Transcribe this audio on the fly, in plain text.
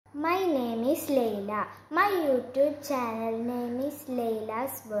My name is Leila. My YouTube channel name is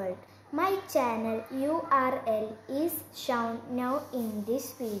Leila's World. My channel URL is shown now in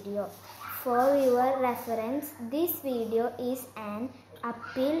this video. For your reference, this video is an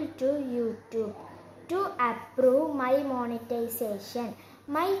appeal to YouTube to approve my monetization.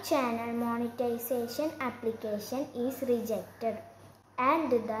 My channel monetization application is rejected,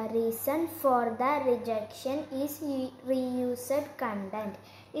 and the reason for the rejection is reused content.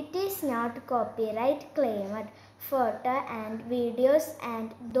 It is not copyright claimed photo and videos,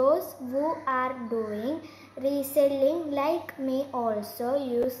 and those who are doing reselling like me also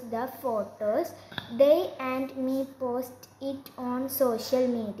use the photos they and me post it on social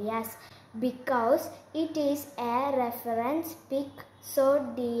medias because it is a reference pic. So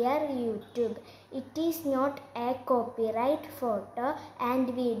dear YouTube, it is not a copyright photo and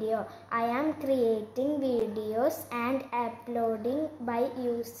video. I am creating videos and uploading by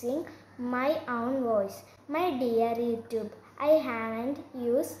using my own voice. My dear YouTube, I haven't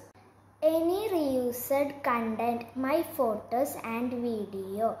used any reused content. My photos and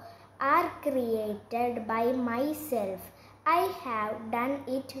video are created by myself. I have done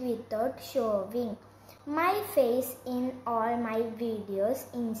it without showing my face in all my videos.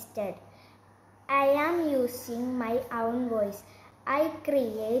 Instead, I am using my own voice. I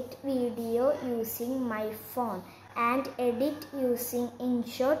create video using my phone and edit using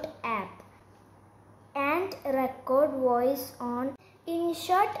InShot app and record voice on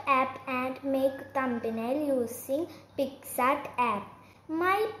InShot app and make thumbnail using PicsArt app.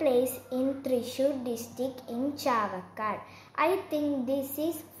 My place in Thrissur district in Chavakkad. I think this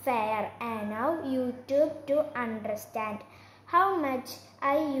is fair enough YouTube to understand how much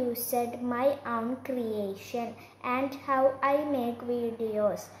I used my own creation and how I make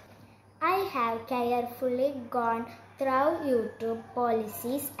videos. I have carefully gone through YouTube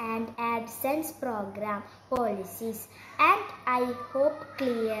policies and AdSense program policies, and I hope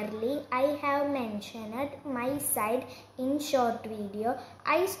clearly I have mentioned my side in short video.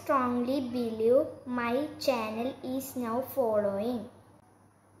 I strongly believe my channel is now following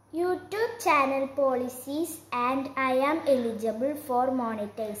YouTube channel policies and I am eligible for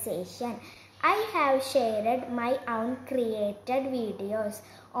monetization. I have shared my own created videos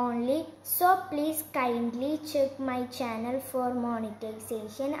only, so please kindly check my channel for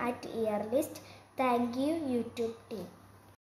monetization at earliest. Thank you YouTube team.